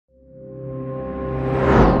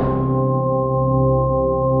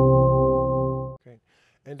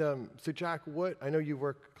So Jack, I know you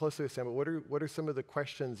work closely with Sam, but what are some of the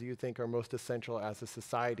questions you think are most essential as a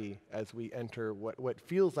society as we enter what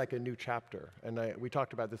feels like a new chapter? And we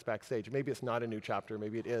talked about this backstage. Maybe it's not a new chapter,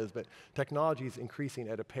 maybe it is, but technology is increasing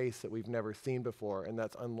at a pace that we've never seen before, and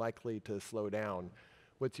that's unlikely to slow down.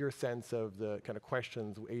 What's your sense of the kind of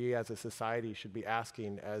questions we as a society should be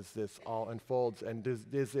asking as this all unfolds? And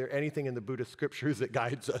is there anything in the Buddhist scriptures that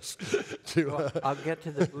guides us to... Well, I'll get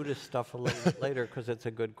to the Buddhist stuff a little bit later because it's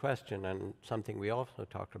a good question and something we also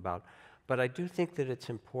talked about. But I do think that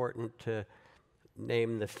it's important to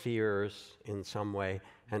name the fears in some way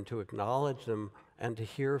and to acknowledge them and to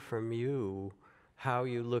hear from you how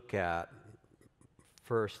you look at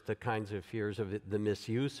first, the kinds of fears of the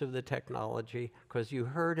misuse of the technology, because you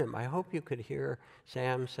heard him. I hope you could hear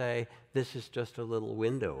Sam say, this is just a little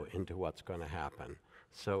window into what's going to happen.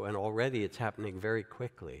 So, and already it's happening very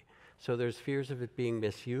quickly. So there's fears of it being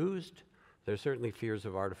misused. There's certainly fears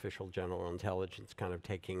of artificial general intelligence kind of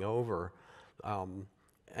taking over.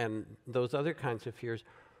 And those other kinds of fears,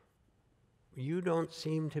 you don't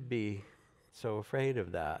seem to be so afraid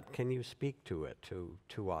of that. Can you speak to it,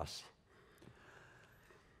 to us?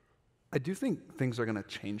 I do think things are going to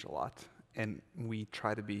change a lot, and we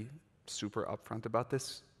try to be super upfront about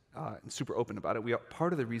this and super open about it.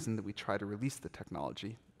 Part of the reason that we try to release the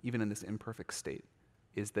technology, even in this imperfect state,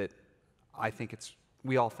 is that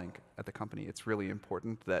we all think at the company it's really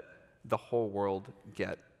important that the whole world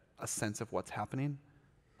get a sense of what's happening.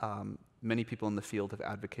 Many people in the field have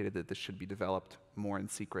advocated that this should be developed more in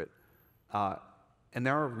secret, and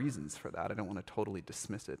there are reasons for that. I don't want to totally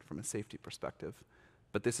dismiss it from a safety perspective.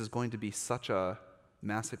 But this is going to be such a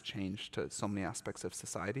massive change to so many aspects of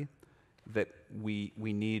society that we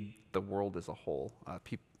need the world as a whole,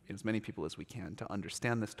 as many people as we can, to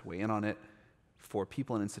understand this, to weigh in on it, for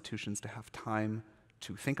people and institutions to have time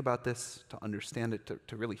to think about this, to understand it,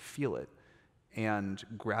 to really feel it, and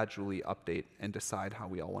gradually update and decide how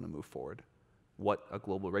we all want to move forward. What a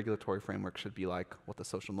global regulatory framework should be like, what the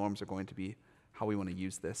social norms are going to be, how we want to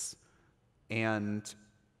use this. And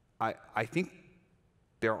I think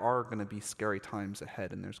there are going to be scary times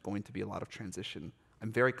ahead, and there's going to be a lot of transition.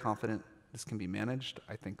 I'm very confident this can be managed.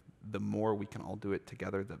 I think the more we can all do it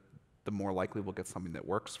together, the more likely we'll get something that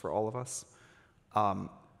works for all of us.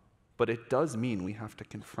 But it does mean we have to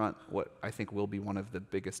confront what I think will be one of the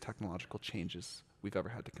biggest technological changes we've ever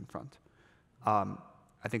had to confront.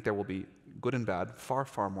 I think there will be good and bad, far,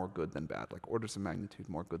 far more good than bad, like orders of magnitude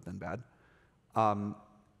more good than bad.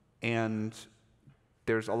 And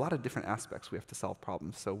there's a lot of different aspects we have to solve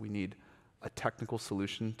problems. So we need a technical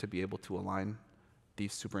solution to be able to align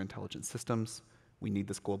these super intelligent systems. We need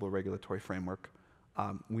this global regulatory framework.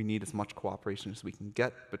 We need as much cooperation as we can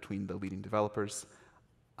get between the leading developers.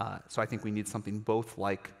 So I think we need something both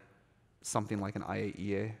like something like an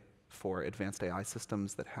IAEA for advanced AI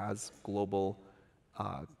systems that has global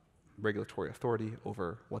regulatory authority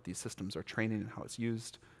over what these systems are training and how it's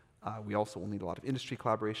used. We also will need a lot of industry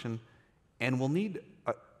collaboration. And we'll need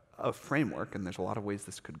a framework, and there's a lot of ways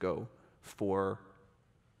this could go, for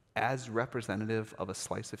as representative of a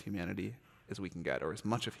slice of humanity as we can get, or as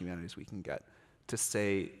much of humanity as we can get, to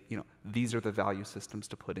say, these are the value systems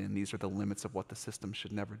to put in, these are the limits of what the system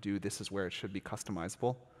should never do, this is where it should be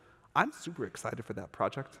customizable. I'm super excited for that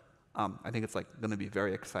project. I think it's going to be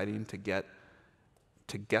very exciting to get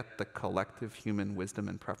the collective human wisdom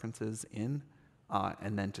and preferences in,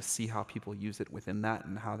 and then to see how people use it within that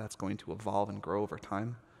and how that's going to evolve and grow over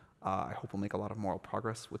time. I hope we'll make a lot of moral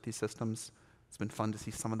progress with these systems. It's been fun to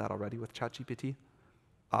see some of that already with ChatGPT.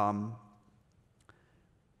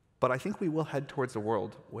 But I think we will head towards a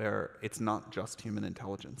world where it's not just human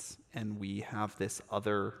intelligence, and we have this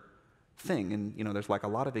other thing. And there's a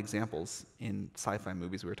lot of examples in sci-fi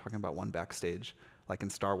movies. We were talking about one backstage, like in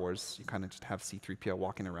Star Wars, you kind of just have C-3PO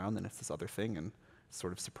walking around, and it's this other thing, and it's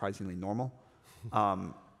sort of surprisingly normal.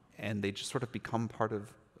 And they just sort of become part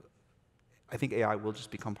of, I think AI will just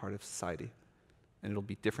become part of society. And it'll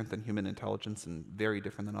be different than human intelligence and very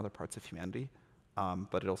different than other parts of humanity,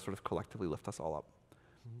 but it'll sort of collectively lift us all up.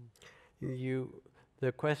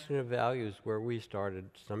 The question of values, where we started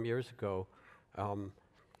some years ago,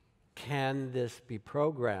 can this be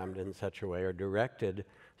programmed in such a way or directed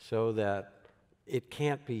so that it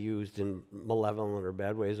can't be used in malevolent or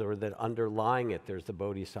bad ways, or that underlying it there's the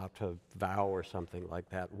bodhisattva vow or something like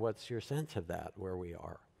that? What's your sense of that, where we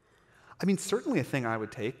are? I mean, certainly a thing I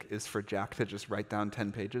would take is for Jack to just write down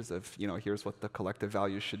 10 pages of, here's what the collective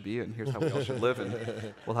values should be, and here's how we all should live,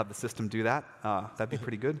 and we'll have the system do that. That'd be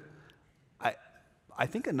pretty good. I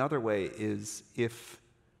think another way is if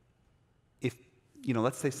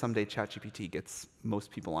let's say someday ChatGPT gets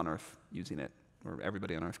most people on Earth using it, or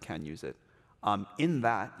everybody on Earth can use it. In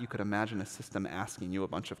that, you could imagine a system asking you a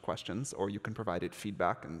bunch of questions, or you can provide it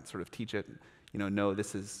feedback and sort of teach it, no,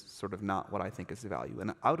 this is sort of not what I think is the value.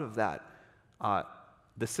 And out of that,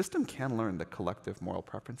 the system can learn the collective moral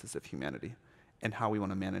preferences of humanity and how we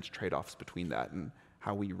want to manage trade-offs between that and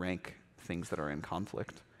how we rank things that are in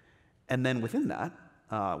conflict. And then within that,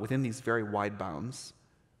 within these very wide bounds,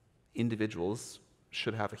 individuals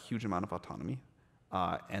should have a huge amount of autonomy,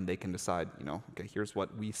 and they can decide, okay, here's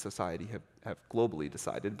what we society have globally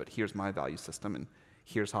decided, but here's my value system, and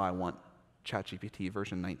here's how I want ChatGPT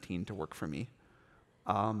version 19 to work for me.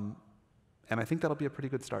 And I think that'll be a pretty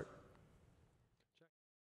good start.